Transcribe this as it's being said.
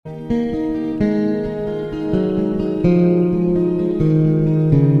2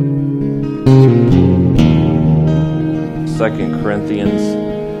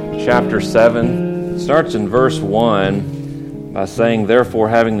 Corinthians chapter 7 starts in verse 1 by saying, "Therefore,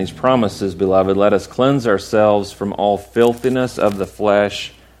 having these promises, beloved, let us cleanse ourselves from all filthiness of the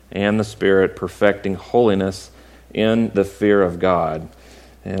flesh and the spirit, perfecting holiness in the fear of God."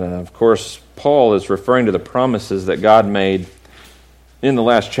 And of course, Paul is referring to the promises that God made in the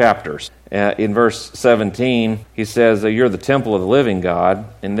last chapters. In verse 17, he says that you're the temple of the living God,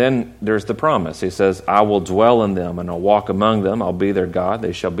 and then there's the promise. He says, "I will dwell in them, and I'll walk among them. I'll be their God.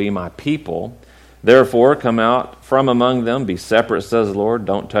 They shall be my people. Therefore, come out from among them, be separate, says the Lord.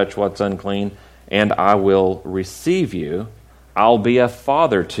 Don't touch what's unclean, and I will receive you. I'll be a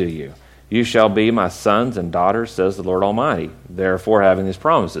father to you. You shall be my sons and daughters, says the Lord Almighty." Therefore, having these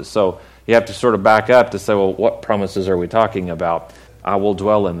promises. So you have to sort of back up to say, well, what promises are we talking about? I will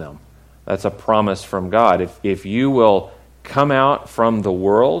dwell in them. That's a promise from God. If you will come out from the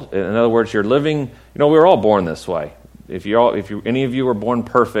world, in other words, you're living, we were all born this way. If any of you were born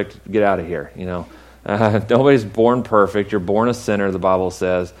perfect, get out of here. Nobody's born perfect. You're born a sinner, the Bible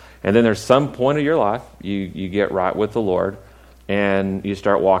says. And then there's some point of your life you get right with the Lord, and you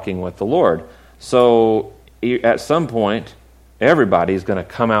start walking with the Lord. So at some point, everybody's going to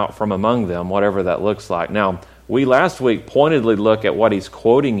come out from among them, whatever that looks like. Now, we last week pointedly look at what he's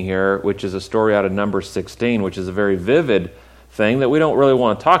quoting here, which is a story out of Numbers 16, which is a very vivid thing that we don't really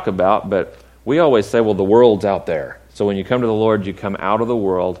want to talk about, but we always say, well, the world's out there. So when you come to the Lord, you come out of the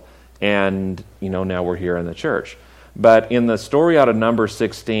world, and, now we're here in the church. But in the story out of Numbers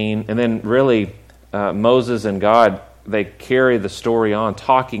 16, and then really Moses and God, they carry the story on,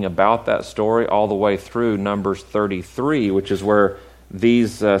 talking about that story all the way through Numbers 33, which is where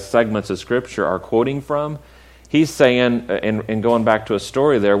these segments of Scripture are quoting from. He's saying, and going back to a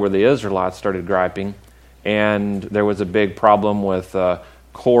story there where the Israelites started griping, and there was a big problem with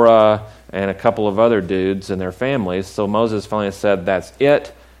Korah and a couple of other dudes and their families. So Moses finally said, "That's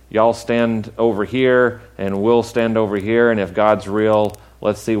it. Y'all stand over here, and we'll stand over here, and if God's real,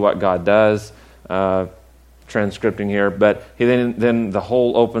 let's see what God does." Transcripting here, but then the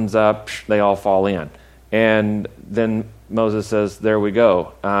hole opens up, they all fall in. And then Moses says, "There we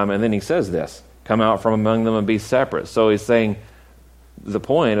go." And then he says this, "Come out from among them and be separate." So he's saying the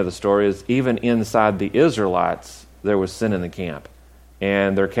point of the story is even inside the Israelites, there was sin in the camp.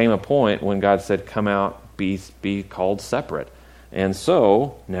 And there came a point when God said, "Come out, be called separate." And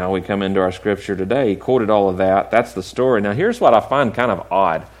so now we come into our scripture today. He quoted all of that. That's the story. Now here's what I find kind of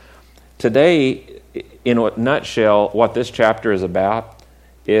odd. Today, in a nutshell, what this chapter is about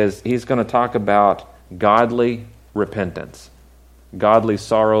is he's going to talk about godly repentance. Godly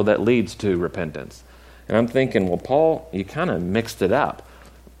sorrow that leads to repentance. And I'm thinking, well, Paul, you kind of mixed it up.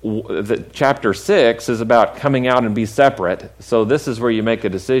 Chapter 6 is about coming out and be separate. So this is where you make a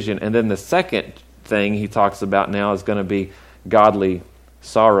decision. And then the second thing he talks about now is going to be godly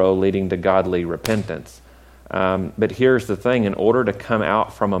sorrow leading to godly repentance. But here's the thing. In order to come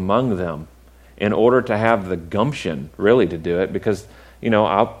out from among them, in order to have the gumption really to do it, because,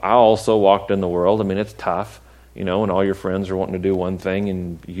 I also walked in the world. I mean, it's tough. When all your friends are wanting to do one thing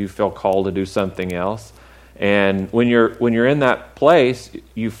and you feel called to do something else. And when you're in that place,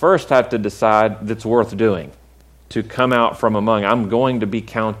 you first have to decide that's worth doing. To come out from among, I'm going to be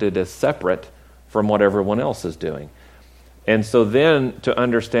counted as separate from what everyone else is doing. And so then to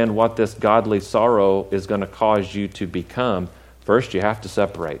understand what this godly sorrow is going to cause you to become, first you have to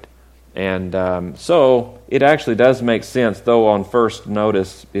separate. And so it actually does make sense, though on first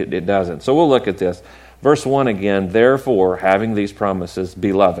notice it doesn't. So we'll look at this. Verse 1 again, "Therefore, having these promises,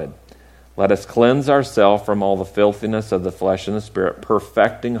 beloved, let us cleanse ourselves from all the filthiness of the flesh and the spirit,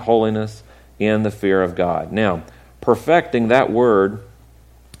 perfecting holiness in the fear of God." Now, perfecting, that word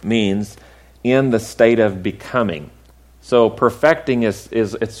means in the state of becoming. So perfecting is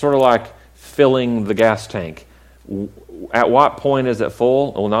it's sort of like filling the gas tank. At what point is it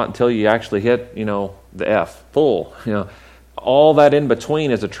full? Well, not until you actually hit, the F, full. All that in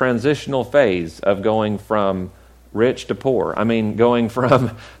between is a transitional phase of going from rich to poor. I mean, going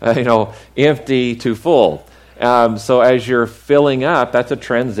from, empty to full. So as you're filling up, that's a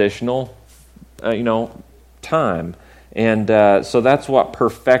transitional, time. And so that's what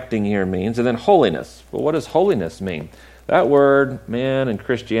perfecting here means. And then holiness. Well, what does holiness mean? That word, man, in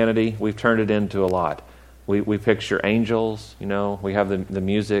Christianity, we've turned it into a lot. We picture angels, we have the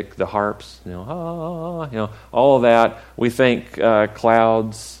music, the harps, all of that. We think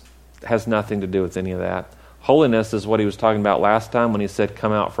clouds has nothing to do with any of that. Holiness is what he was talking about last time when he said,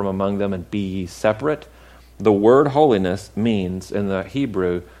 "Come out from among them and be ye separate." The word holiness means, in the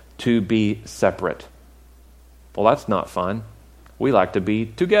Hebrew, to be separate. Well, that's not fun. We like to be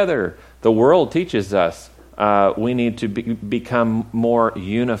together. The world teaches us we need to become more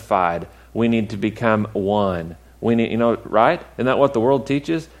unified. We need to become one. We need, right? Isn't that what the world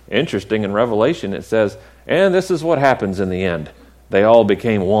teaches? Interesting. In Revelation, it says, and this is what happens in the end. They all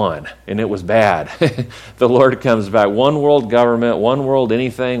became one, and it was bad. The Lord comes back. One world government, one world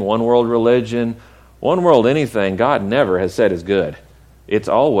anything, one world religion, one world anything God never has said is good. It's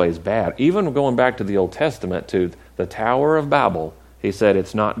always bad. Even going back to the Old Testament, to the Tower of Babel, he said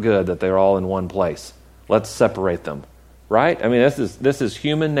it's not good that they're all in one place. Let's separate them. Right? I mean, this is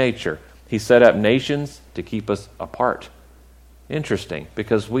human nature. He set up nations to keep us apart. Interesting,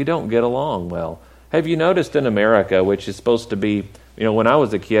 because we don't get along well. Have you noticed in America, which is supposed to be, when I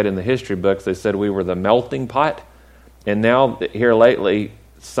was a kid in the history books, they said we were the melting pot. And now, here lately,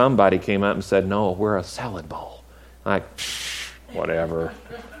 somebody came up and said, no, we're a salad bowl. Like, whatever.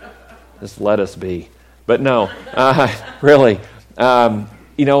 Just let us be. But no, really.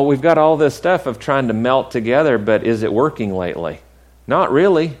 We've got all this stuff of trying to melt together, but is it working lately? Not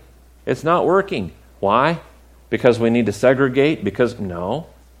really. It's not working. Why? Because we need to segregate? Because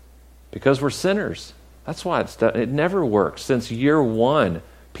we're sinners. That's why it never works. Since year one,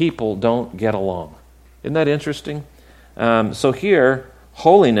 people don't get along. Isn't that interesting? So here,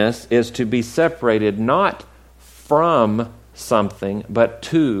 holiness is to be separated not from something, but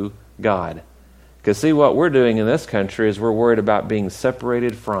to God. Because see, what we're doing in this country is we're worried about being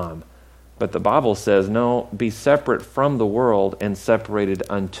separated from. But the Bible says, no, be separate from the world and separated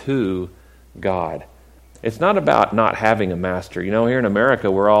unto God. It's not about not having a master. Here in America,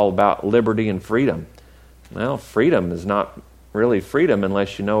 we're all about liberty and freedom. Well, freedom is not really freedom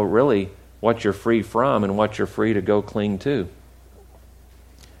unless you know really what you're free from and what you're free to go cling to.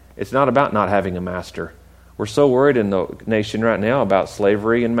 It's not about not having a master. We're so worried in the nation right now about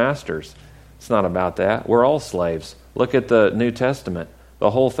slavery and masters. It's not about that. We're all slaves. Look at the New Testament.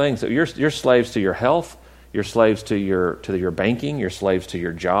 The whole thing. So you're slaves to your health. You're slaves to your banking. You're slaves to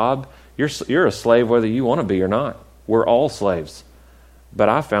your job. You're a slave whether you want to be or not. We're all slaves. But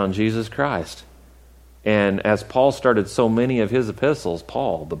I found Jesus Christ. And as Paul started so many of his epistles,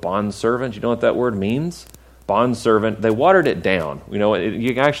 Paul, the bondservant, you know what that word means? Bondservant. They watered it down.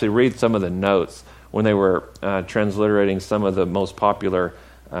 You can actually read some of the notes when they were transliterating some of the most popular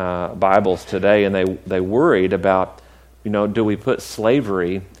Bibles today, and they worried about, do we put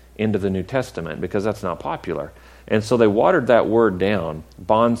slavery into the New Testament, because that's not popular. And so they watered that word down.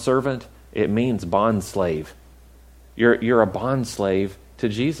 Bondservant, it means bondslave. You're a bondslave to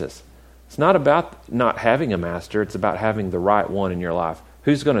Jesus. It's not about not having a master, it's about having the right one in your life.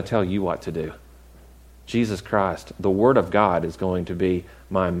 Who's going to tell you what to do? Jesus Christ. The Word of God is going to be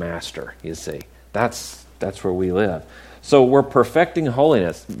my master, you see. That's where we live. So we're perfecting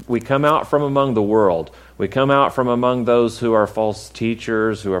holiness. We come out from among the world. We come out from among those who are false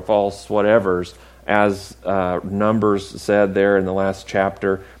teachers, who are false whatevers, as Numbers said there in the last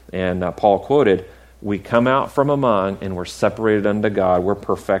chapter, and Paul quoted. We come out from among, and we're separated unto God. We're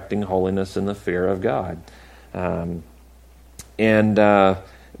perfecting holiness in the fear of God.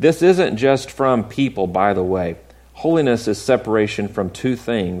 This isn't just from people, by the way. Holiness is separation from two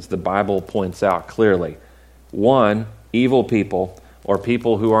things the Bible points out clearly. One, evil people, or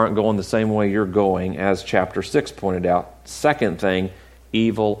people who aren't going the same way you're going, as chapter 6 pointed out. Second thing,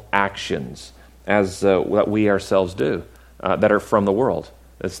 evil actions, as what we ourselves do, that are from the world.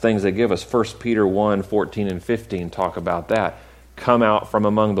 It's things they give us. 1 Peter 1, 14 and 15 talk about that. Come out from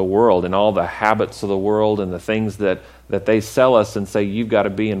among the world and all the habits of the world and the things that they sell us and say, you've got to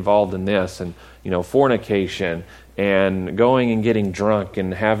be involved in this, and fornication and going and getting drunk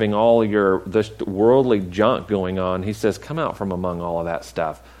and having all this worldly junk going on. He says, come out from among all of that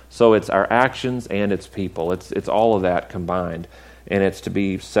stuff. So it's our actions and it's people. It's all of that combined, and it's to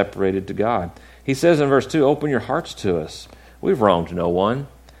be separated to God. He says in verse 2, open your hearts to us. We've wronged no one.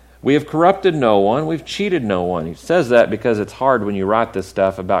 We have corrupted no one. We've cheated no one. He says that because it's hard when you write this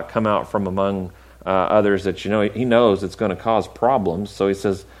stuff about come out from among others that he knows it's going to cause problems. So he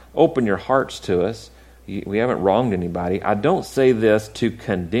says, open your hearts to us. We haven't wronged anybody. I don't say this to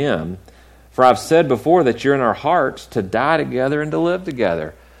condemn, for I've said before that you're in our hearts to die together and to live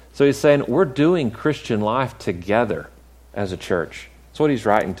together. So he's saying we're doing Christian life together as a church. That's what he's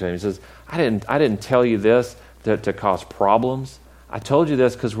writing to him. He says, I didn't tell you this to cause problems. I told you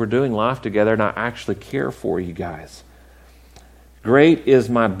this because we're doing life together and I actually care for you guys. Great is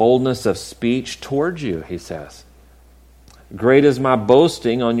my boldness of speech towards you, he says. Great is my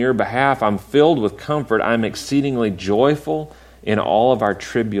boasting on your behalf. I'm filled with comfort. I'm exceedingly joyful in all of our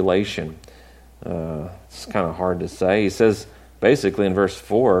tribulation. It's kind of hard to say. He says, basically in verse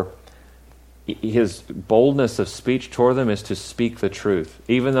 4, his boldness of speech toward them is to speak the truth.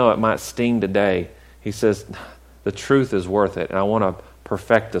 Even though it might sting today, he says, the truth is worth it, and I want to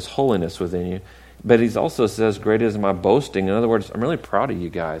perfect this holiness within you. But he also says, great is my boasting. In other words, I'm really proud of you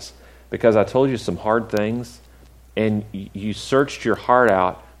guys because I told you some hard things, and you searched your heart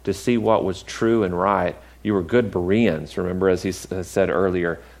out to see what was true and right. You were good Bereans, remember, as he said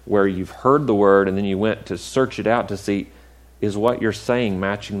earlier, where you've heard the word and then you went to search it out to see, is what you're saying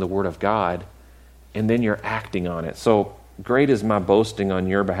matching the word of God? And then you're acting on it. So great is my boasting on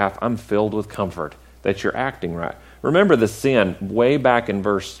your behalf. I'm filled with comfort that you're acting right. Remember the sin way back in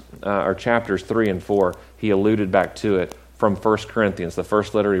chapters 3 and 4. He alluded back to it from 1 Corinthians, the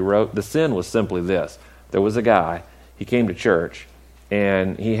first letter he wrote. The sin was simply this. There was a guy, he came to church,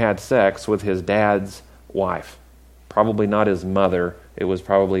 and he had sex with his dad's wife. Probably not his mother. It was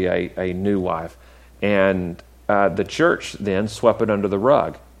probably a new wife. And the church then swept it under the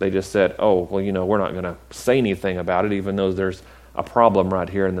rug. They just said, oh, well, we're not going to say anything about it, even though there's a problem right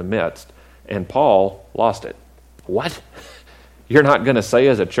here in the midst. And Paul lost it. What? You're not going to say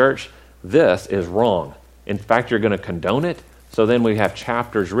as a church, this is wrong. In fact, you're going to condone it? So then we have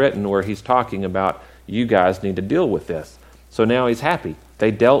chapters written where he's talking about, you guys need to deal with this. So now he's happy.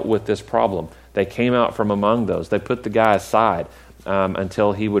 They dealt with this problem. They came out from among those. They put the guy aside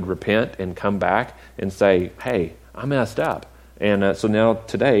until he would repent and come back and say, hey, I messed up. And so now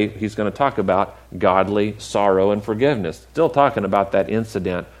today he's going to talk about godly sorrow and forgiveness. Still talking about that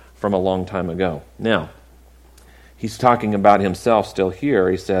incident from a long time ago. Now, he's talking about himself still here.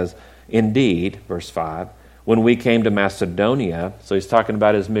 He says, indeed, verse 5, when we came to Macedonia, so he's talking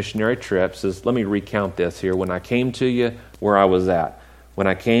about his missionary trips, says, let me recount this here. When I came to you, where I was at. When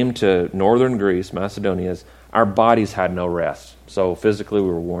I came to northern Greece, Macedonia, our bodies had no rest. So physically we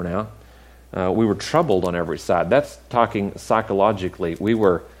were worn out. We were troubled on every side. That's talking psychologically.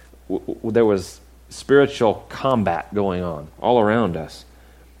 There was spiritual combat going on all around us.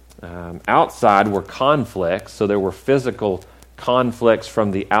 Outside were conflicts, so there were physical conflicts from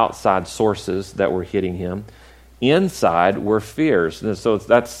the outside sources that were hitting him. Inside were fears. And so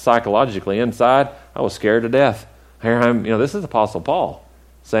that's psychologically. Inside, I was scared to death. Here I'm, this is Apostle Paul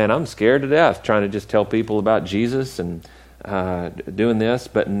saying, I'm scared to death, trying to just tell people about Jesus and doing this.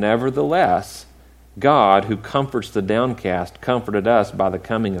 But nevertheless, God, who comforts the downcast, comforted us by the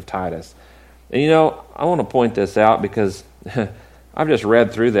coming of Titus. And I want to point this out because I've just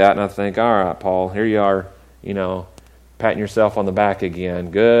read through that and I think, all right, Paul, here you are, patting yourself on the back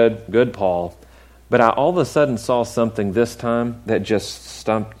again. Good, Paul. But I all of a sudden saw something this time that just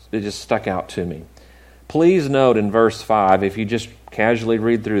stuck out to me. Please note in verse 5, if you just casually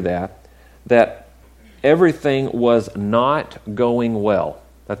read through that everything was not going well.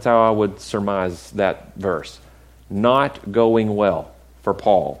 That's how I would surmise that verse. Not going well for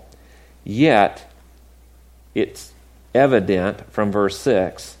Paul. Yet, it's evident from verse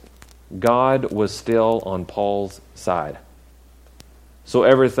 6, God was still on Paul's side. So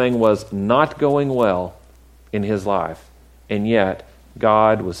everything was not going well in his life, and yet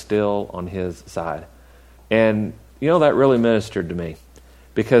God was still on his side. And, that really ministered to me.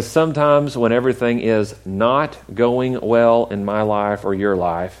 Because sometimes when everything is not going well in my life or your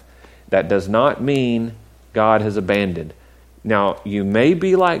life, that does not mean God has abandoned. Now, you may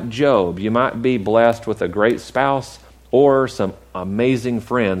be like Job. You might be blessed with a great spouse or some amazing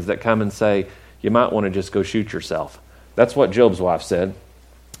friends that come and say, you might want to just go shoot yourself. That's what Job's wife said.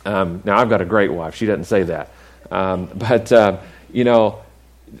 Now, I've got a great wife. She doesn't say that.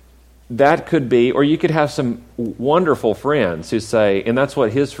 That could be, or you could have some wonderful friends who say, and that's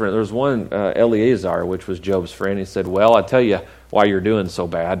what his friend, there's one, Eleazar, which was Job's friend. He said, well, I tell you why you're doing so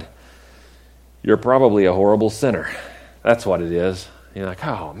bad. You're probably a horrible sinner. That's what it is. You're like,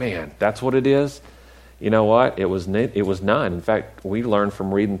 oh man, that's what it is? You know what? It was none. In fact, we learned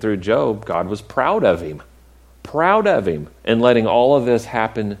from reading through Job, God was proud of him, and letting all of this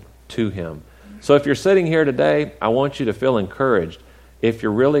happen to him. So if you're sitting here today, I want you to feel encouraged. If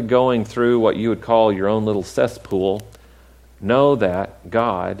you're really going through what you would call your own little cesspool, know that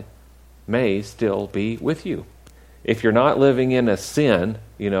God may still be with you. If you're not living in a sin,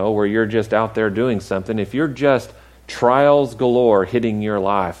 where you're just out there doing something, if you're just trials galore hitting your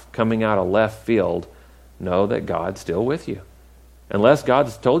life, coming out of left field, know that God's still with you. Unless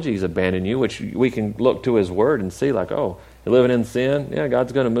God's told you he's abandoned you, which we can look to his word and see like, oh, you're living in sin? Yeah,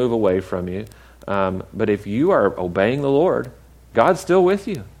 God's going to move away from you. But if you are obeying the Lord, God's still with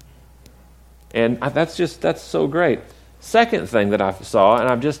you. And that's so great. Second thing that I saw, and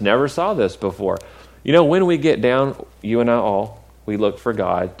I've just never saw this before. When we get down, you and I all, we look for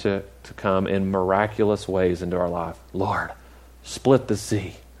God to come in miraculous ways into our life. Lord, split the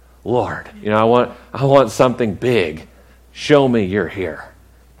sea. Lord, I want something big. Show me you're here.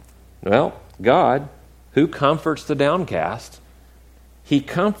 Well, God, who comforts the downcast, he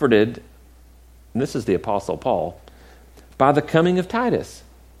comforted, and this is the Apostle Paul, by the coming of Titus.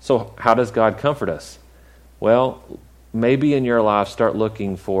 So how does God comfort us? Well, maybe in your life start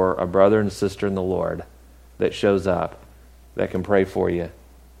looking for a brother and sister in the Lord that shows up, that can pray for you,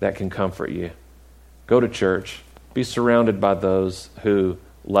 that can comfort you. Go to church. Be surrounded by those who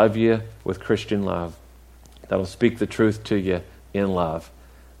love you with Christian love, that will speak the truth to you in love,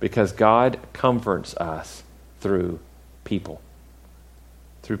 because God comforts us through people,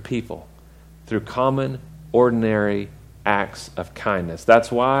 through common, ordinary acts of kindness.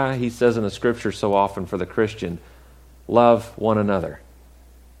 That's why he says in the Scripture so often for the Christian, love one another.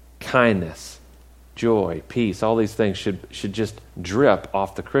 Kindness, joy, peace, all these things should just drip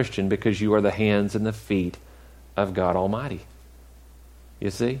off the Christian, because you are the hands and the feet of God Almighty. You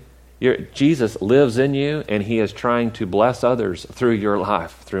see? Jesus lives in you, and he is trying to bless others through your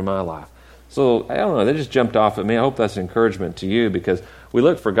life, through my life. So, I don't know, they just jumped off at me. I hope that's an encouragement to you, because we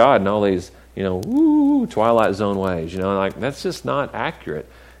look for God in all these, Twilight Zone ways. Like, that's just not accurate.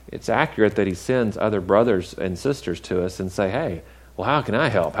 It's accurate that he sends other brothers and sisters to us and say, hey, well, how can I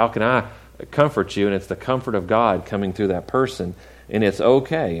help? How can I comfort you? And it's the comfort of God coming through that person. And it's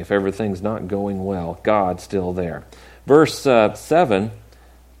okay if everything's not going well. God's still there. Verse 7,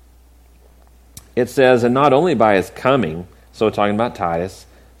 it says, and not only by his coming, so talking about Titus,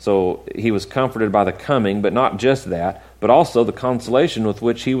 so he was comforted by the coming, but not just that, but also the consolation with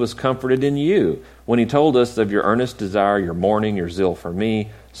which he was comforted in you, when he told us of your earnest desire, your mourning, your zeal for me,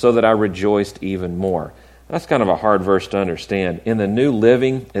 so that I rejoiced even more. That's kind of a hard verse to understand. In the New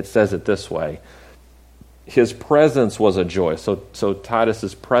Living, it says it this way. His presence was a joy. So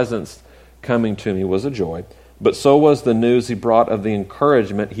Titus's presence coming to me was a joy. But so was the news he brought of the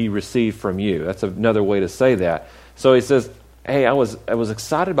encouragement he received from you. That's another way to say that. So he says, hey, I was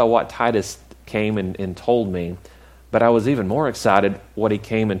excited about what Titus came and told me, but I was even more excited what he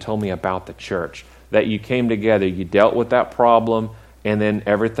came and told me about the church. That you came together, you dealt with that problem, and then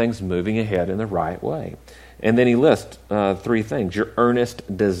everything's moving ahead in the right way. And then he lists 3 things. Your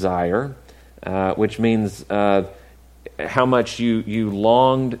earnest desire, which means how much you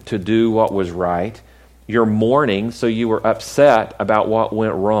longed to do what was right. Your mourning, so you were upset about what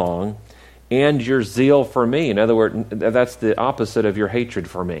went wrong. And your zeal for me. In other words, that's the opposite of your hatred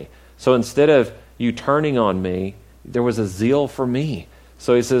for me. So instead of you turning on me, there was a zeal for me.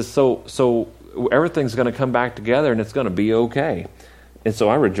 So he says, so everything's going to come back together and it's going to be okay. And so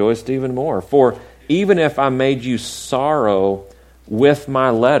I rejoiced even more. For even if I made you sorrow with my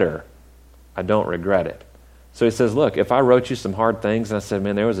letter, I don't regret it. So he says, look, if I wrote you some hard things and I said,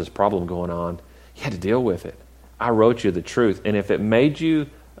 man, there was this problem going on, you had to deal with it. I wrote you the truth. And if it made you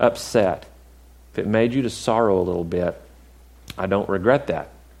upset, if it made you to sorrow a little bit, I don't regret that.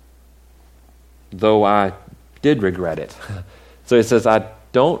 Though I did regret it. So he says, I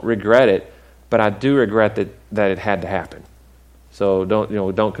don't regret it, but I do regret that it had to happen. So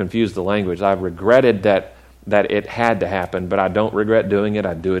don't confuse the language. I've regretted that it had to happen, but I don't regret doing it.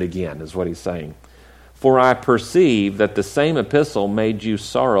 I'd do it again, is what he's saying. For I perceive that the same epistle made you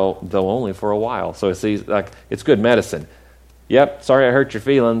sorrow, though only for a while. So it's good medicine. Yep, sorry I hurt your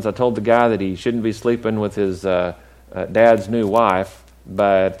feelings. I told the guy that he shouldn't be sleeping with his dad's new wife,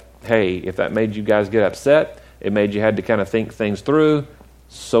 but hey, if that made you guys get upset, it made you had to kind of think things through,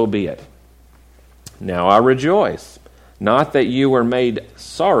 so be it. Now I rejoice, not that you were made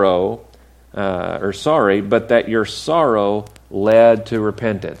sorry, but that your sorrow led to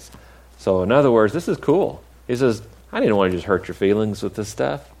repentance. So in other words, this is cool. He says, I didn't want to just hurt your feelings with this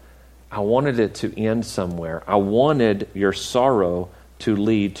stuff. I wanted it to end somewhere. I wanted your sorrow to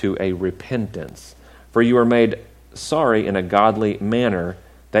lead to a repentance. For you were made sorry in a godly manner,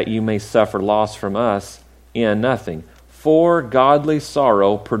 that you may suffer loss from us in nothing. For godly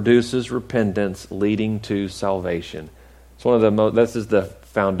sorrow produces repentance, leading to salvation. It's one of the this is the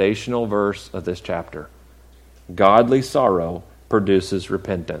foundational verse of this chapter. Godly sorrow produces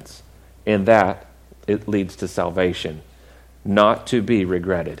repentance, and that it leads to salvation, not to be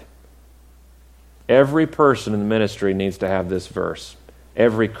regretted. Every person in the ministry needs to have this verse.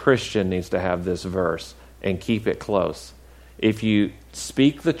 Every Christian needs to have this verse and keep it close. If you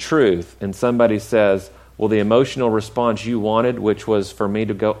speak the truth and somebody says, well, the emotional response you wanted, which was for me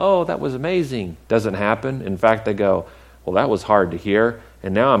to go, oh, that was amazing, doesn't happen. In fact, they go, well, that was hard to hear,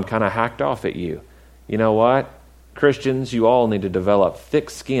 and now I'm kind of hacked off at you. You know what? Christians, you all need to develop thick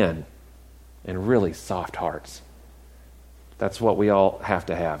skin and really soft hearts. That's what we all have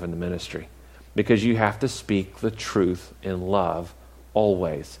to have in the ministry. Because you have to speak the truth in love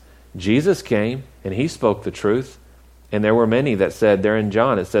always. Jesus came, and he spoke the truth. And there were many that said, there in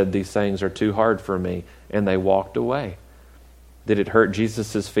John, it said, these things are too hard for me. And they walked away. Did it hurt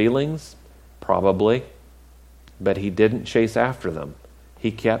Jesus' feelings? Probably. But he didn't chase after them.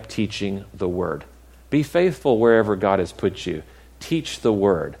 He kept teaching the Word. Be faithful wherever God has put you. Teach the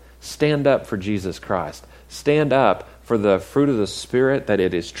Word. Stand up for Jesus Christ. Stand up for the fruit of the Spirit, that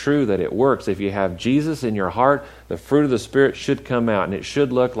it is true, that it works. If you have Jesus in your heart, the fruit of the Spirit should come out, and it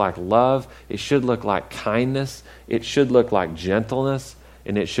should look like love. It should look like kindness. It should look like gentleness,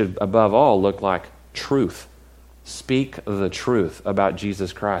 and it should, above all, look like truth. Speak the truth about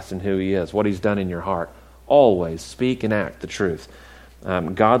Jesus Christ and who He is, what He's done in your heart. Always speak and act the truth.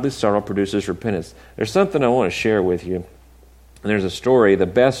 Godly sorrow produces repentance. There's something I want to share with you. And there's a story, the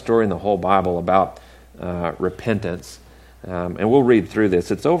best story in the whole Bible about repentance. And we'll read through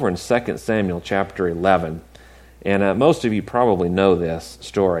this. It's over in 2 Samuel chapter 11. And most of you probably know this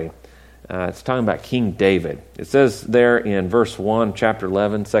story. It's talking about King David. It says there in verse 1, chapter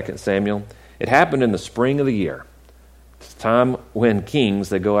 11, 2 Samuel, it happened in the spring of the year. It's time when kings,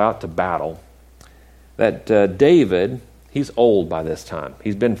 they go out to battle. That David, he's old by this time.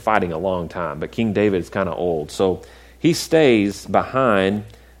 He's been fighting a long time, but King David is kind of old. So he stays behind.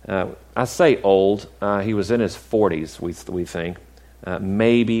 I say old. He was in his 40s, we think,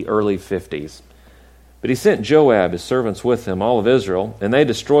 maybe early 50s. But he sent Joab, his servants with him, all of Israel, and they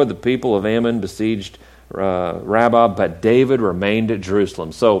destroyed the people of Ammon, besieged Rabbah, but David remained at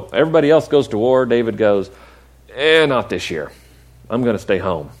Jerusalem. So everybody else goes to war. David goes, not this year. I'm going to stay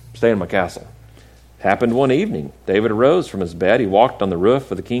home, stay in my castle. It happened one evening. David arose from his bed. He walked on the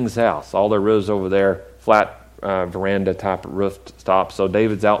roof of the king's house. All their roofs over there, flat veranda type rooftop. So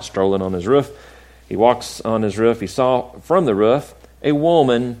David's out strolling on his roof. He walks on his roof. He saw from the roof a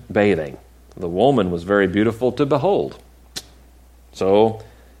woman bathing. The woman was very beautiful to behold. So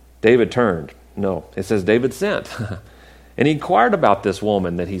David turned. No, it says David sent. And he inquired about this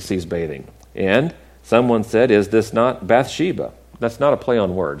woman that he sees bathing. And someone said, is this not Bathsheba? That's not a play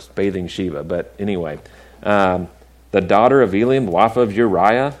on words, bathing Sheba. But anyway, the daughter of Eliam, the wife of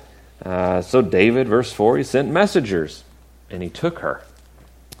Uriah. So David, verse 4, he sent messengers, and he took her.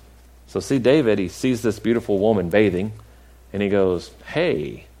 So see, David, he sees this beautiful woman bathing, and he goes,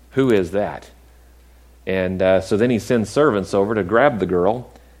 hey, who is that? And so then he sends servants over to grab the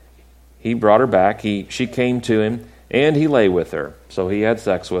girl. He brought her back. She came to him, and he lay with her. So he had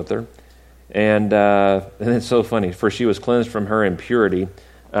sex with her. And it's so funny, for she was cleansed from her impurity.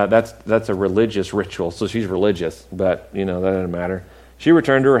 That's a religious ritual, so she's religious, but, that doesn't matter. She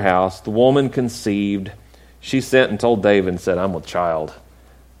returned to her house. The woman conceived. She sent and told David and said, I'm with child.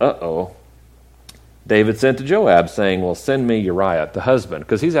 Uh-oh. David sent to Joab saying, well, send me Uriah, the husband,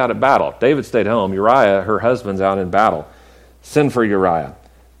 because he's out at battle. David stayed home. Uriah, her husband's out in battle. Send for Uriah.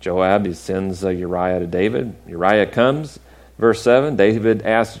 Joab, he sends Uriah to David. Uriah comes. Verse 7, David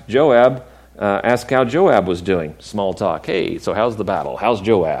asked how Joab was doing. Small talk. Hey, so how's the battle? How's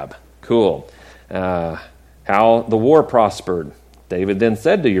Joab? Cool. How the war prospered. David then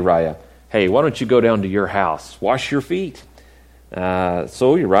said to Uriah, hey, why don't you go down to your house? Wash your feet.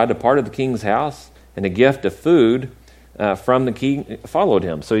 So Uriah departed the king's house, and a gift of food from the king followed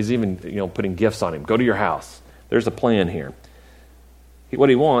him. So he's even putting gifts on him. Go to your house. There's a plan here. What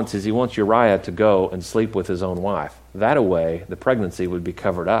he wants is Uriah to go and sleep with his own wife. That way, the pregnancy would be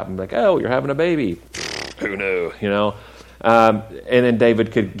covered up and be like, oh, you're having a baby. Who knew? And then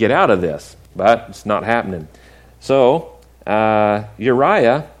David could get out of this, but it's not happening. So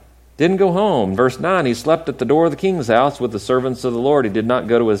Uriah didn't go home. Verse 9, he slept at the door of the king's house with the servants of the Lord. He did not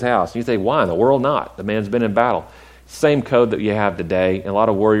go to his house. And you say, why in the world not? The man's been in battle. Same code that you have today. And a lot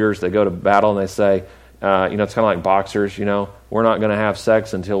of warriors, they go to battle and they say, it's kind of like boxers, we're not going to have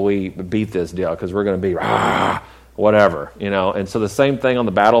sex until we beat this deal because we're going to be whatever, And so the same thing on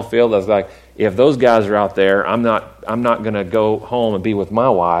the battlefield. That's like, if those guys are out there, I'm not going to go home and be with my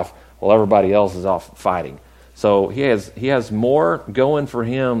wife while everybody else is off fighting. So he has more going for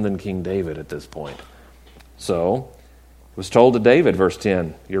him than King David at this point. So it was told to David, verse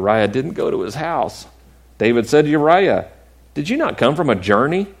 10, Uriah didn't go to his house. David said to Uriah, did you not come from a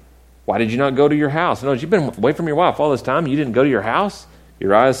journey? Why did you not go to your house? No, you've been away from your wife all this time. You didn't go to your house?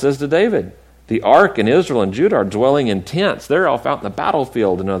 Uriah says to David, the ark and Israel and Judah are dwelling in tents. They're off out in the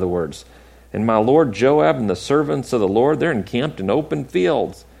battlefield, in other words. And my lord Joab and the servants of the Lord, they're encamped in open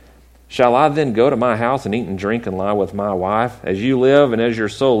fields. Shall I then go to my house and eat and drink and lie with my wife? As you live and as your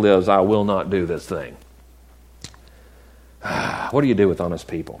soul lives, I will not do this thing. What do you do with honest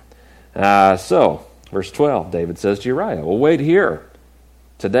people? So, verse 12, David says to Uriah, well, wait here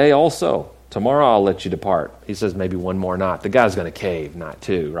today also, Tomorrow I'll let you depart. He says, maybe one more night. The guy's going to cave, night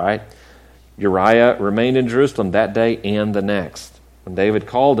 2, right? Uriah remained in Jerusalem that day and the next. When David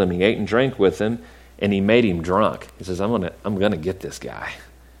called him, he ate and drank with him, and he made him drunk. He says, I'm gonna get this guy.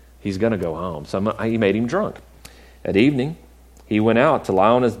 He's going to go home. So he made him drunk. At evening, he went out to lie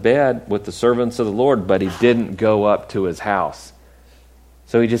on his bed with the servants of the Lord, but he didn't go up to his house.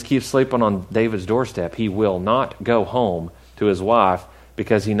 So he just keeps sleeping on David's doorstep. He will not go home to his wife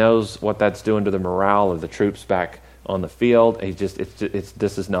because he knows what that's doing to the morale of the troops back on the field.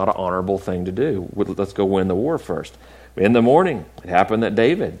 This is not an honorable thing to do. Let's go win the war first. In the morning, it happened that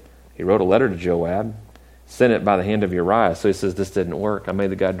David, he wrote a letter to Joab, sent it by the hand of Uriah. So he says, this didn't work. I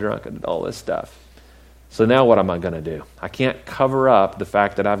made the guy drunk. I did all this stuff. So now what am I going to do? I can't cover up the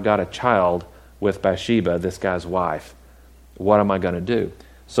fact that I've got a child with Bathsheba, this guy's wife. What am I going to do?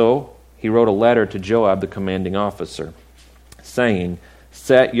 So he wrote a letter to Joab, the commanding officer, saying,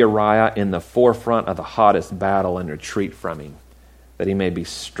 set Uriah in the forefront of the hottest battle and retreat from him, that he may be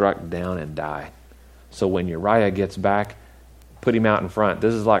struck down and die. So when Uriah gets back, put him out in front.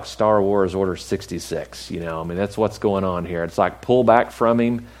 This is like Star Wars Order 66, that's what's going on here. It's like pull back from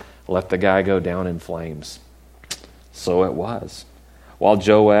him, let the guy go down in flames. So it was. While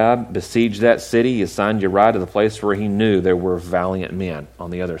Joab besieged that city, he assigned Uriah to the place where he knew there were valiant men,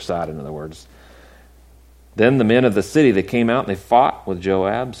 on the other side, in other words. Then the men of the city, they came out and they fought with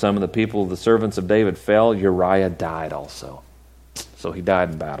Joab. Some of the people, the servants of David, fell. Uriah died also. So he died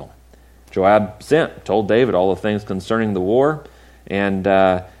in battle. Joab told David all the things concerning the war, and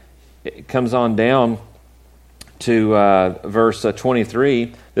it comes on down to verse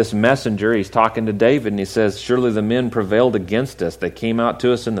 23. This messenger, he's talking to David, and he says, surely the men prevailed against us. They came out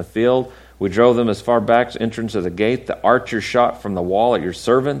to us in the field. We drove them as far back as the entrance of the gate. The archers shot from the wall at your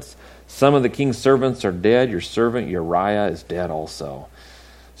servants. Some of the king's servants are dead. Your servant Uriah is dead also.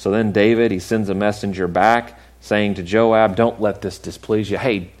 So then David, he sends a messenger back saying to Joab, don't let this displease you.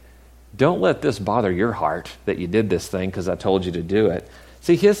 Hey, don't let this bother your heart that you did this thing because I told you to do it.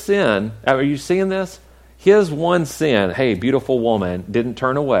 See, his sin, are you seeing this? His one sin, hey, beautiful woman, didn't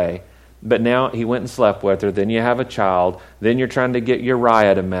turn away, but now he went and slept with her. Then you have a child. Then you're trying to get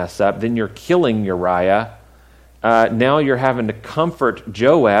Uriah to mess up. Then you're killing Uriah. Now you're having to comfort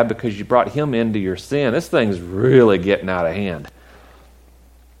Joab because you brought him into your sin. This thing's really getting out of hand.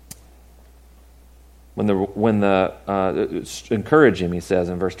 Encourage him, he says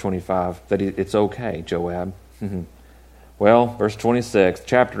in verse 25, that it's okay, Joab. Well, verse 26,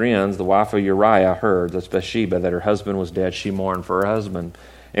 chapter ends, the wife of Uriah heard, that's Bathsheba, that her husband was dead. She mourned for her husband.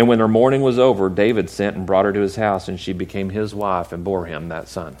 And when her mourning was over, David sent and brought her to his house, and she became his wife and bore him that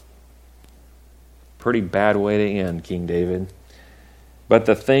son. Pretty bad way to end, King David. But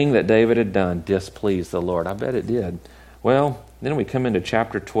the thing that David had done displeased the Lord. I bet it did. Well, then we come into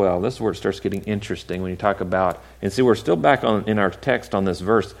chapter 12. This is where it starts getting interesting when you talk about, and see, we're still back in our text on this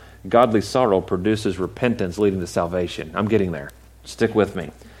verse. Godly sorrow produces repentance leading to salvation. I'm getting there. Stick with me.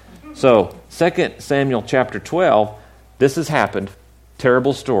 So, 2 Samuel chapter 12, this has happened.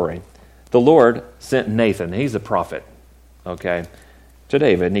 Terrible story. The Lord sent Nathan. He's a prophet, okay, to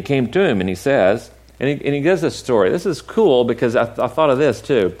David. And he came to him and he says, and he does this story. This is cool because I thought of this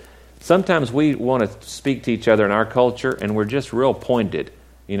too. Sometimes we want to speak to each other in our culture and we're just real pointed,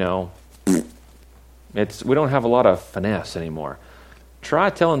 we don't have a lot of finesse anymore.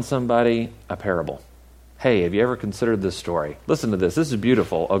 Try telling somebody a parable. Hey, have you ever considered this story? Listen to this. This is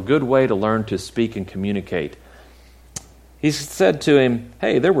beautiful. A good way to learn to speak and communicate. He said to him,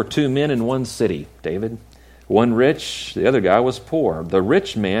 hey, there were 2 men in one city, David. One rich, the other guy was poor. The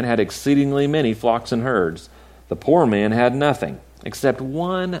rich man had exceedingly many flocks and herds. The poor man had nothing except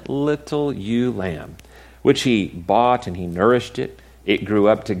one little ewe lamb, which he bought and he nourished it. It grew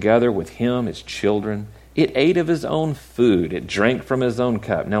up together with him, his children. It ate of his own food. It drank from his own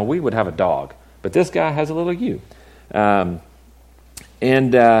cup. Now, we would have a dog, but this guy has a little ewe.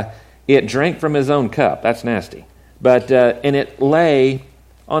 It drank from his own cup. That's nasty. And it lay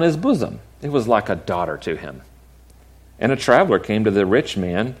on his bosom. It was like a daughter to him. And a traveler came to the rich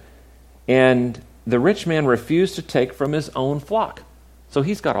man, and the rich man refused to take from his own flock. So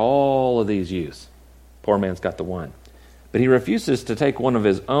he's got all of these ewes. Poor man's got the one. But he refuses to take one of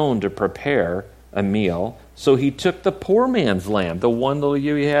his own to prepare a meal. So he took the poor man's lamb, the one little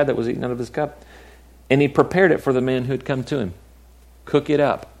ewe he had that was eaten out of his cup, and he prepared it for the man who had come to him. Cook it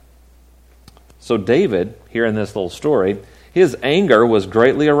up. So David, here in this little story, his anger was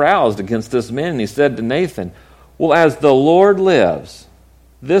greatly aroused against this man. And he said to Nathan, well, as the Lord lives,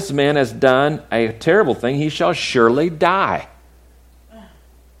 this man has done a terrible thing. He shall surely die.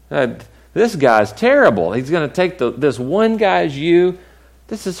 This guy's terrible. He's going to take this one guy's ewe.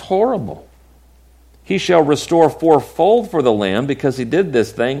 This is horrible. He shall restore fourfold for the lamb because he did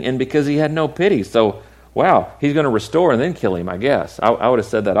this thing and because he had no pity. So, wow, he's going to restore and then kill him, I guess. I would have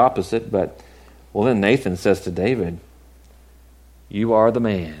said that opposite, but, well, then Nathan says to David, you are the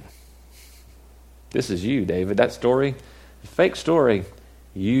man. This is you, David. That story, fake story,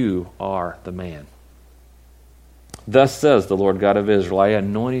 you are the man. Thus says the Lord God of Israel, I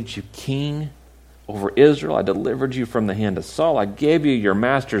anointed you king over Israel. I delivered you from the hand of Saul. I gave you your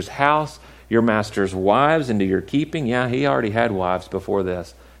master's house, your master's wives into your keeping. Yeah, he already had wives before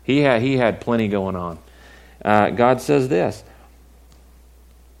this. He had plenty going on. God says this,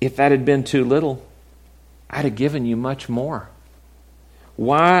 if that had been too little, I'd have given you much more.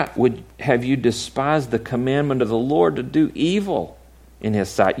 Why would have you despised the commandment of the Lord to do evil in his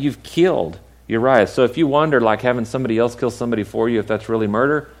sight? You've killed Uriah. So if you wonder, like having somebody else kill somebody for you, if that's really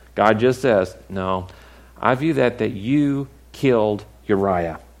murder, God just says, no, I view that you killed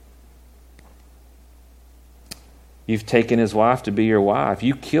Uriah. You've taken his wife to be your wife.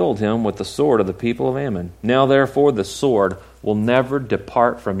 You killed him with the sword of the people of Ammon. Now, therefore, the sword will never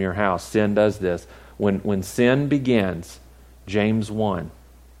depart from your house. Sin does this. When sin begins, James 1,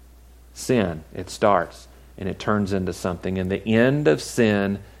 sin, it starts and it turns into something. And the end of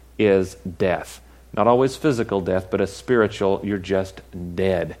sin is death. Not always physical death, but a spiritual, you're just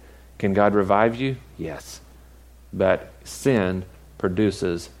dead. Can God revive you? Yes. But sin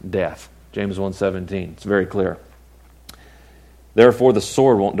produces death. James 1:17. It's very clear. Therefore the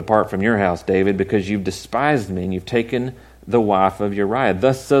sword won't depart from your house, David, because you've despised me and you've taken the wife of Uriah.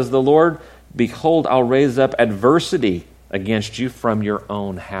 Thus says the Lord, behold, I'll raise up adversity against you from your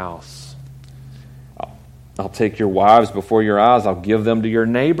own house. I'll take your wives before your eyes. I'll give them to your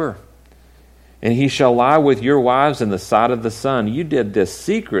neighbor. And he shall lie with your wives in the sight of the sun. You did this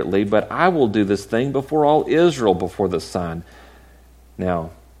secretly, but I will do this thing before all Israel before the sun.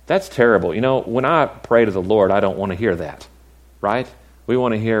 Now, that's terrible. You know, when I pray to the Lord, I don't want to hear that. Right? We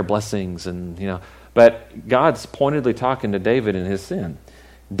want to hear blessings but God's pointedly talking to David in his sin.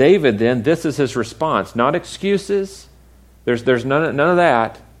 David then, this is his response, not excuses. There's none of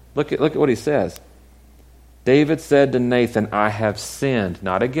that. Look at what he says. David said to Nathan, I have sinned,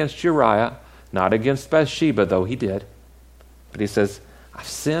 not against Uriah, not against Bathsheba, though he did. But he says, I've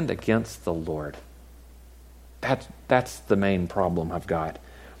sinned against the Lord. That's the main problem I've got.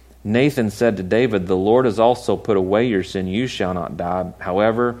 Nathan said to David, the Lord has also put away your sin. You shall not die.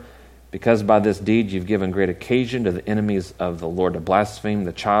 However, because by this deed you've given great occasion to the enemies of the Lord to blaspheme,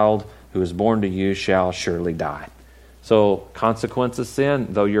 the child who is born to you shall surely die. So, consequence of sin,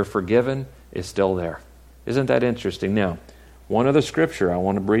 though you're forgiven, is still there. Isn't that interesting? Now, one other scripture I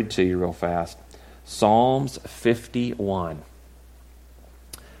want to read to you real fast. Psalms 51.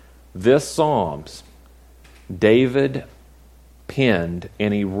 This Psalms, David penned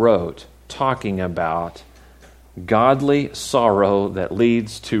and he wrote talking about godly sorrow that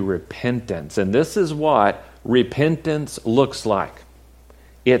leads to repentance. And this is what repentance looks like.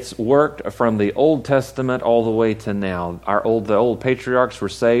 It's worked from the Old Testament all the way to now. The old patriarchs were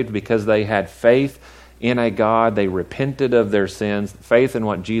saved because they had faith in a God. They repented of their sins, faith in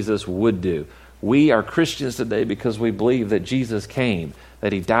what Jesus would do. We are Christians today because we believe that Jesus came,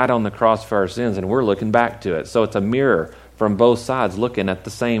 that he died on the cross for our sins, and we're looking back to it. So it's a mirror from both sides looking at the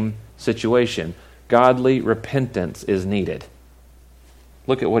same situation. Godly repentance is needed.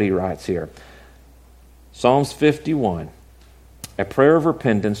 Look at what he writes here. Psalms 51. A prayer of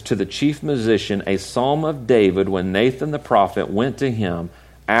repentance to the chief musician, a psalm of David when Nathan the prophet went to him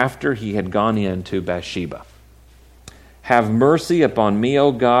after he had gone in to Bathsheba. Have mercy upon me,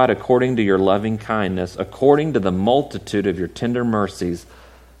 O God, according to your loving kindness, according to the multitude of your tender mercies.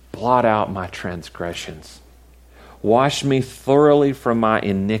 Blot out my transgressions. Wash me thoroughly from my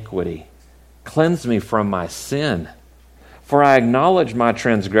iniquity. Cleanse me from my sin. For I acknowledge my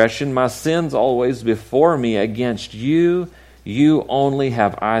transgression, my sins always before me. Against you, you only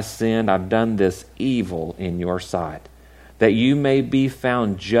have I sinned. I've done this evil in your sight, that you may be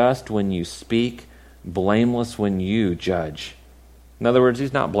found just when you speak, blameless when you judge. In other words,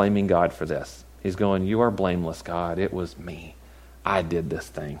 he's not blaming God for this. He's going, you are blameless, God. It was me. I did this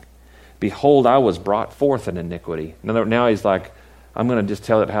thing. Behold, I was brought forth in iniquity. Now he's like, I'm going to just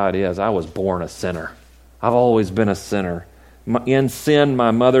tell it how it is. I was born a sinner. I've always been a sinner. In sin,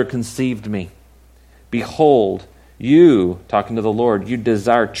 my mother conceived me. Behold, you, talking to the Lord, you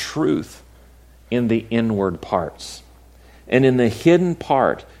desire truth in the inward parts. And in the hidden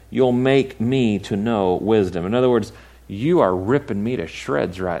part, you'll make me to know wisdom. In other words, you are ripping me to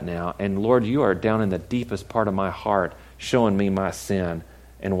shreds right now. And Lord, you are down in the deepest part of my heart, showing me my sin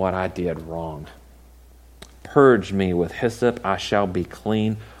and what I did wrong. Purge me with hyssop, I shall be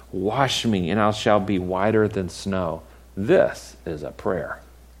clean. Wash me, and I shall be whiter than snow. This is a prayer.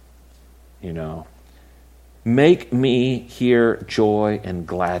 Make me hear joy and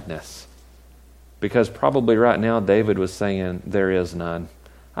gladness. Because probably right now David was saying, there is none.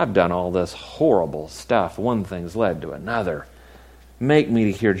 I've done all this horrible stuff. One thing's led to another. Make me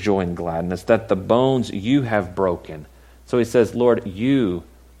to hear joy and gladness, that the bones you have broken. So he says, Lord, you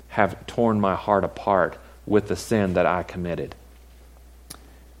have torn my heart apart with the sin that I committed.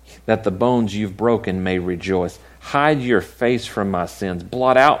 That the bones you've broken may rejoice. Hide your face from my sins.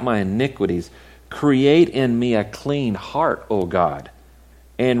 Blot out my iniquities. Create in me a clean heart, O God,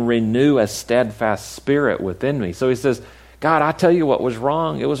 and renew a steadfast spirit within me. So he says, God, I tell you what was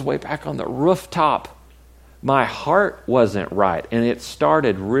wrong. It was way back on the rooftop. My heart wasn't right. And it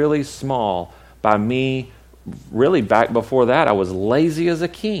started really small by me. Really, back before that, I was lazy as a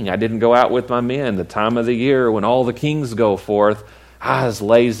king. I didn't go out with my men the time of the year when all the kings go forth. I was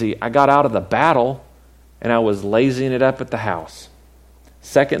lazy. I got out of the battle, and I was lazying it up at the house.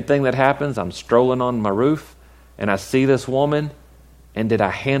 Second thing that happens, I'm strolling on my roof, and I see this woman, and did I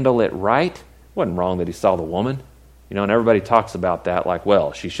handle it right? It wasn't wrong that he saw the woman. And everybody talks about that like,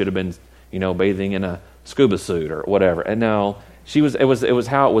 well, she should have been, bathing in a scuba suit or whatever. And no, it was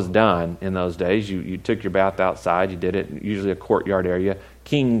how it was done in those days. You took your bath outside, you did it, usually a courtyard area.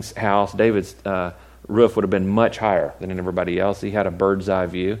 King's house, David's roof would have been much higher than everybody else. He had a bird's eye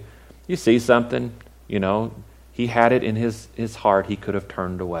view. You see something, he had it in his heart, he could have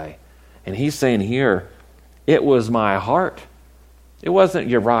turned away. And he's saying here, it was my heart. It wasn't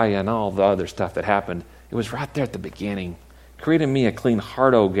Uriah and all the other stuff that happened. It was right there at the beginning. Create in me a clean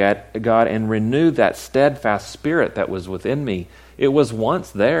heart, O God, and renew that steadfast spirit that was within me. It was once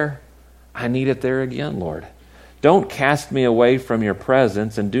there. I need it there again, Lord. Don't cast me away from your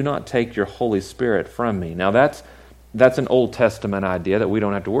presence, and do not take your Holy Spirit from me. Now that's an Old Testament idea that we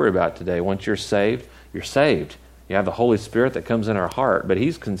don't have to worry about today. Once you're saved, you're saved. You have the Holy Spirit that comes in our heart, but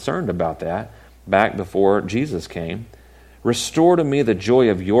he's concerned about that back before Jesus came. Restore to me the joy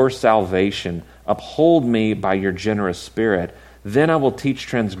of your salvation. Uphold me by your generous spirit. Then I will teach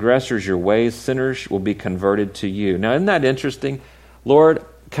transgressors your ways. Sinners will be converted to you. Now, isn't that interesting? Lord,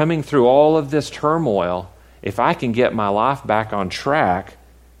 coming through all of this turmoil, if I can get my life back on track,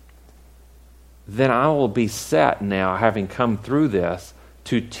 then I will be set now, having come through this,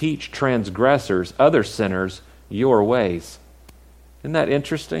 to teach transgressors, other sinners, your ways. Isn't that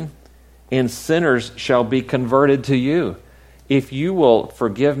interesting? And sinners shall be converted to you. If you will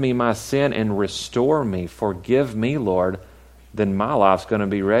forgive me my sin and restore me, forgive me, Lord, then my life's going to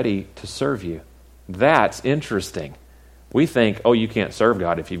be ready to serve you. That's interesting. We think, you can't serve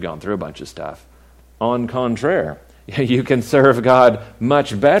God if you've gone through a bunch of stuff. En contraire, you can serve God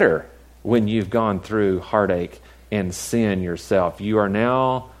much better when you've gone through heartache and sin yourself. You are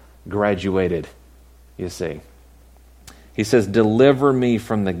now graduated, you see. He says, deliver me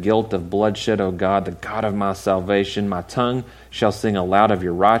from the guilt of bloodshed, O God, the God of my salvation. My tongue shall sing aloud of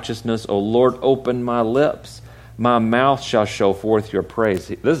your righteousness. O Lord, open my lips. My mouth shall show forth your praise.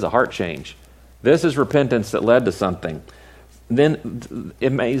 This is a heart change. This is repentance that led to something. Then,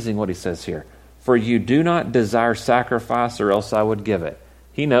 amazing what he says here. For you do not desire sacrifice, or else I would give it.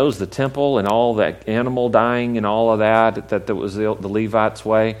 He knows the temple and all that animal dying and all of that was the Levites'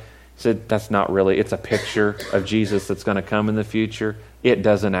 way. He said, that's not really, it's a picture of Jesus that's going to come in the future. It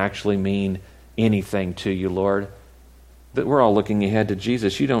doesn't actually mean anything to you, Lord. But we're all looking ahead to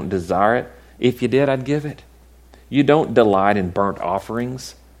Jesus. You don't desire it. If you did, I'd give it. You don't delight in burnt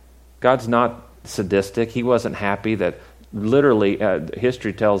offerings. God's not sadistic. He wasn't happy that literally,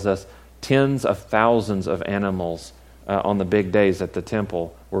 history tells us, tens of thousands of animals on the big days at the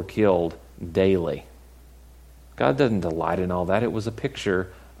temple were killed daily. God doesn't delight in all that. It was a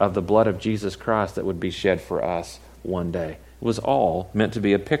picture of the blood of Jesus Christ that would be shed for us one day. It was all meant to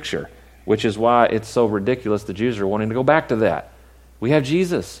be a picture, which is why it's so ridiculous the Jews are wanting to go back to that. We have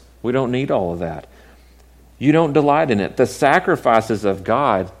Jesus. We don't need all of that. You don't delight in it. The sacrifices of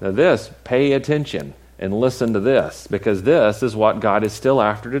God, now this, pay attention and listen to this, because this is what God is still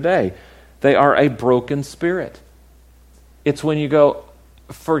after today. They are a broken spirit. It's when you go,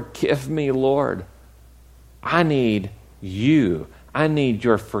 forgive me, Lord. I need you. I need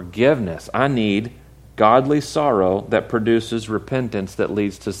your forgiveness. I need godly sorrow that produces repentance that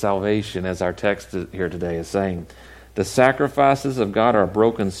leads to salvation, as our text here today is saying. The sacrifices of God are a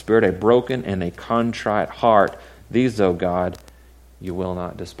broken spirit, a broken and a contrite heart. These, O God, you will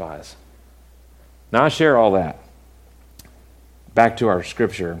not despise. Now I share all that. Back to our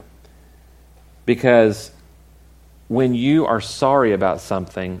scripture. Because when you are sorry about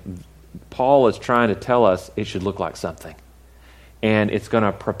something, Paul is trying to tell us it should look like something. and it's going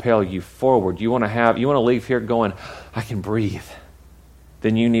to propel you forward. You want to leave here going, I can breathe.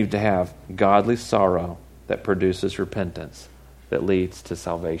 Then you need to have godly sorrow that produces repentance, that leads to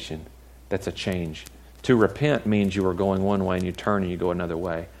salvation. That's a change. To repent means you are going one way and you turn and you go another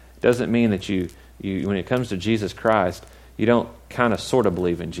way. It doesn't mean that you when it comes to Jesus Christ, you don't kind of sort of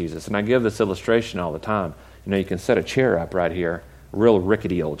believe in Jesus. And I give this illustration all the time. You can set a chair up right here, a real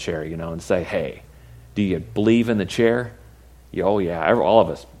rickety old chair, and say, hey, do you believe in the chair? Oh yeah, all of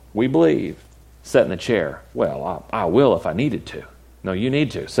us, we believe. Sit in the chair. Well, I will if I needed to. No, you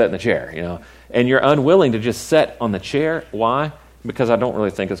need to. Sit in the chair, And you're unwilling to just sit on the chair. Why? Because I don't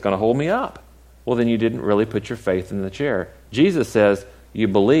really think it's going to hold me up. Well, then you didn't really put your faith in the chair. Jesus says you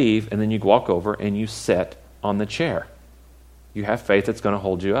believe, and then you walk over and you sit on the chair. You have faith that's going to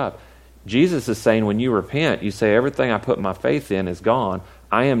hold you up. Jesus is saying when you repent, you say, everything I put my faith in is gone.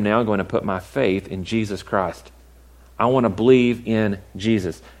 I am now going to put my faith in Jesus Christ. I want to believe in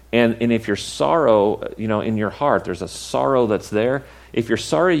Jesus. And if your sorrow, in your heart, there's a sorrow that's there. If you're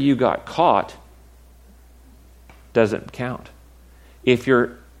sorry you got caught, doesn't count. If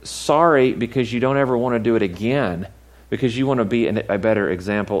you're sorry because you don't ever want to do it again, because you want to be a better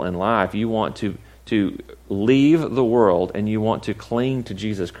example in life, you want to leave the world and you want to cling to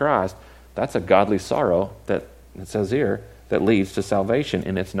Jesus Christ, that's a godly sorrow that it says here that leads to salvation,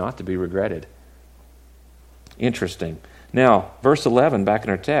 and it's not to be regretted. Interesting. Now, verse 11, back in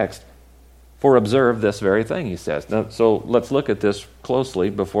our text, for observe this very thing, he says. Now, so let's look at this closely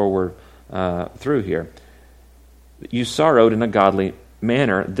before we're through here. You sorrowed in a godly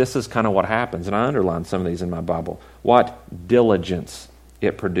manner. This is kind of what happens, and I underlined some of these in my Bible. What diligence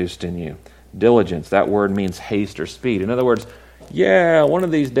it produced in you. Diligence, that word means haste or speed. In other words, one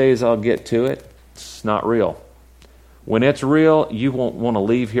of these days I'll get to it. It's not real. When it's real, you won't want to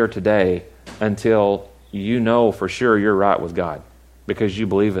leave here today until you know for sure you're right with God, because you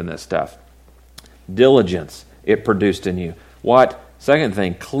believe in this stuff. Diligence it produced in you. What? Second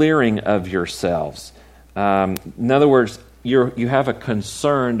thing, clearing of yourselves. In other words, you have a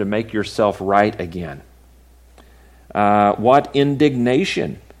concern to make yourself right again. What?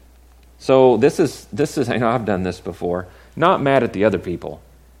 Indignation. So this is I've done this before. Not mad at the other people,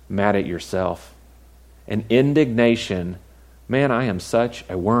 mad at yourself. And indignation, man, I am such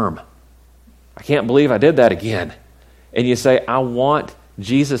a worm. I can't believe I did that again. And you say, I want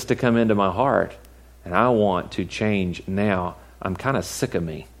Jesus to come into my heart, and I want to change now. I'm kind of sick of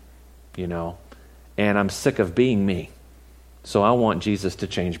me, and I'm sick of being me. So I want Jesus to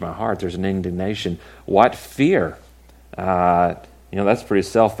change my heart. There's an indignation. What? Fear. That's pretty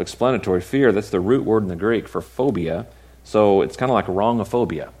self-explanatory. Fear, that's the root word in the Greek for phobia. So it's kind of like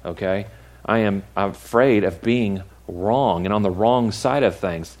wrongophobia, okay? I'm afraid of being wrong and on the wrong side of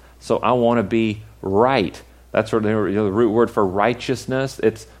things. So I want to be right. That's what the root word for righteousness.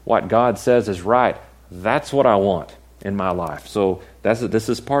 It's what God says is right. That's what I want in my life. So this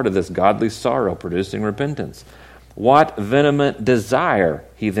is part of this godly sorrow producing repentance. What vehement desire,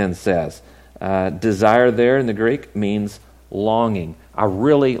 he then says. Desire there in the Greek means longing. I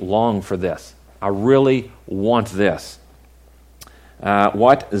really long for this. I really want this.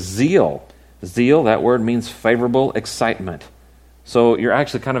 What? Zeal. Zeal, that word means favorable excitement. So you're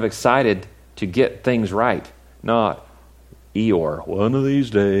actually kind of excited to get things right. Not, Eeyore, one of these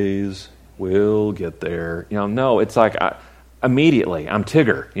days we'll get there. No, it's like immediately, I'm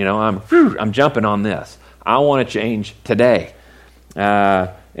Tigger. I'm jumping on this. I want to change today.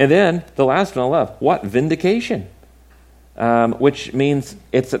 And then the last one I love. What? Vindication. Which means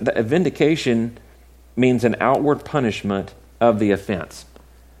a vindication means an outward punishment of the offense,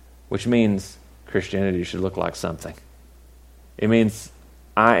 which means Christianity should look like something. It means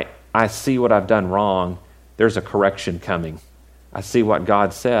I see what I've done wrong. There's a correction coming. I see what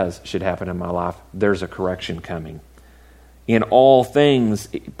God says should happen in my life. There's a correction coming. In all things,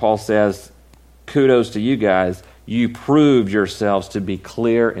 Paul says, kudos to you guys. You proved yourselves to be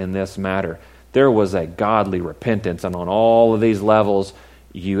clear in this matter. There was a godly repentance, and on all of these levels,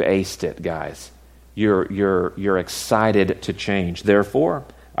 you aced it, guys. You're excited to change. Therefore,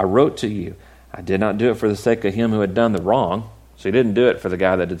 I wrote to you. I did not do it for the sake of him who had done the wrong. So he didn't do it for the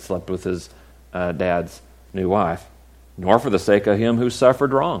guy that had slept with his dad's new wife, nor for the sake of him who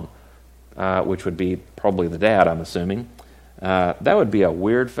suffered wrong, which would be probably the dad, I'm assuming. That would be a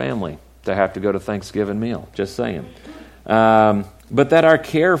weird family to have to go to Thanksgiving meal, just saying. But that our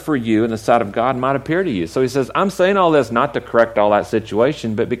care for you in the sight of God might appear to you. So he says, I'm saying all this not to correct all that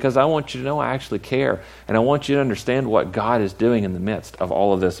situation, but because I want you to know I actually care, and I want you to understand what God is doing in the midst of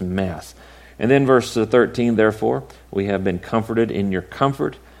all of this mess. And then verse 13, therefore, we have been comforted in your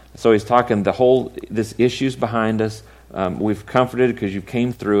comfort. So he's talking this issue's behind us. we've comforted because you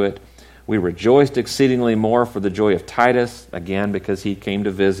came through it. We rejoiced exceedingly more for the joy of Titus, again, because he came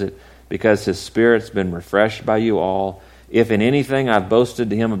to visit, because his spirit's been refreshed by you all. If in anything I've boasted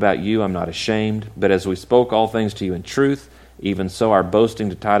to him about you, I'm not ashamed. But as we spoke all things to you in truth, even so our boasting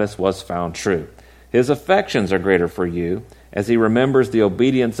to Titus was found true. His affections are greater for you, as he remembers the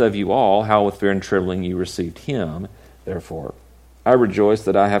obedience of you all, how with fear and trembling you received him. Therefore, I rejoice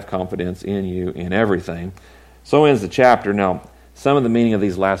that I have confidence in you in everything. So ends the chapter. Now, some of the meaning of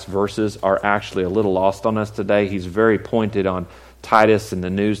these last verses are actually a little lost on us today. He's very pointed on Titus and the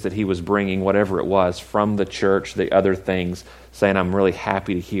news that he was bringing, whatever it was, from the church, the other things, saying, I'm really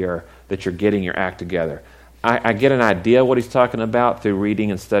happy to hear that you're getting your act together. I get an idea what he's talking about through reading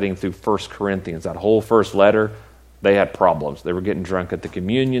and studying through 1 Corinthians. That whole first letter, they had problems. They were getting drunk at the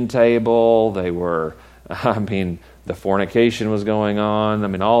communion table. They were, the fornication was going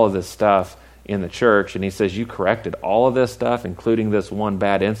on. All of this stuff in the church. And he says, you corrected all of this stuff, including this one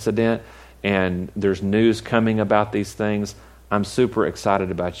bad incident, and there's news coming about these things. I'm super excited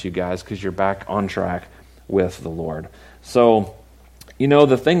about you guys because you're back on track with the Lord. So,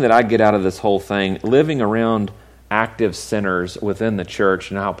 the thing that I get out of this whole thing, living around active sinners within the church,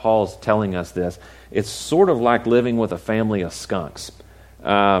 and how Paul's telling us this, it's sort of like living with a family of skunks.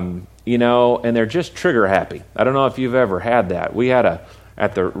 And they're just trigger happy. I don't know if you've ever had that.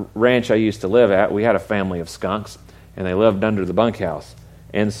 At the ranch I used to live at, we had a family of skunks, and they lived under the bunkhouse.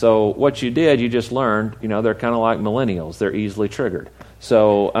 And so what you did, you just learned, they're kind of like millennials. They're easily triggered.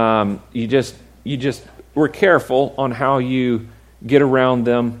 So you just were careful on how you get around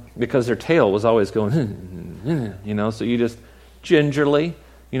them, because their tail was always going, so you just gingerly,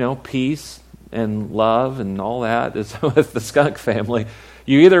 peace and love and all that. With the skunk family,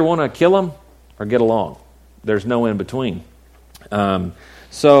 you either want to kill them or get along. There's no in between. But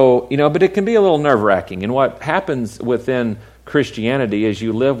it can be a little nerve-wracking. And what happens within Christianity is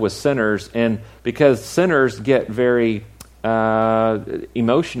you live with sinners, and because sinners get very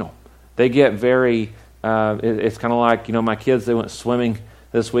emotional, they get very, it's kind of like, my kids, they went swimming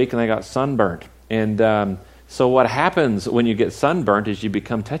this week and they got sunburnt. And so what happens when you get sunburnt is you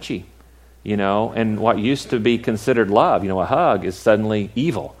become touchy, and what used to be considered love, a hug, is suddenly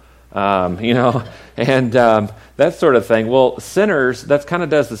evil. And that sort of thing. Well, sinners, that kind of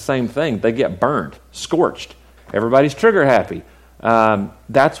does the same thing. They get burned, scorched. Everybody's trigger happy.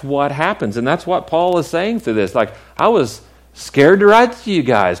 That's what happens, and that's what Paul is saying through this. Like, I was scared to write to you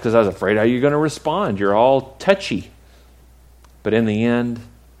guys because I was afraid how you're going to respond. You're all touchy. But in the end,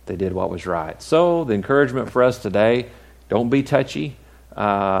 they did what was right. So the encouragement for us today, don't be touchy.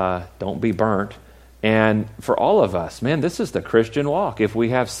 Don't be burnt. And for all of us, man, this is the Christian walk. If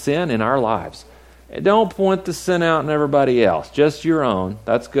we have sin in our lives, don't point the sin out on everybody else. Just your own.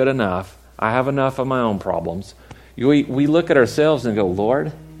 That's good enough. I have enough of my own problems. We look at ourselves and go,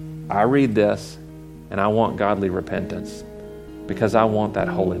 Lord, I read this, and I want godly repentance because I want that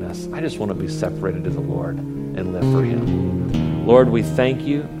holiness. I just want to be separated to the Lord and live for Him. Lord, we thank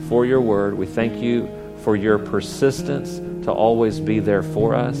you for your word. We thank you for your persistence to always be there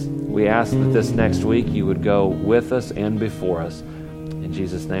for us. We ask that this next week you would go with us and before us. In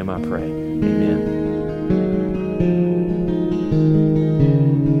Jesus' name I pray. Amen.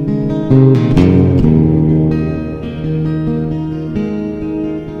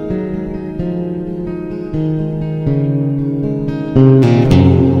 Thank you.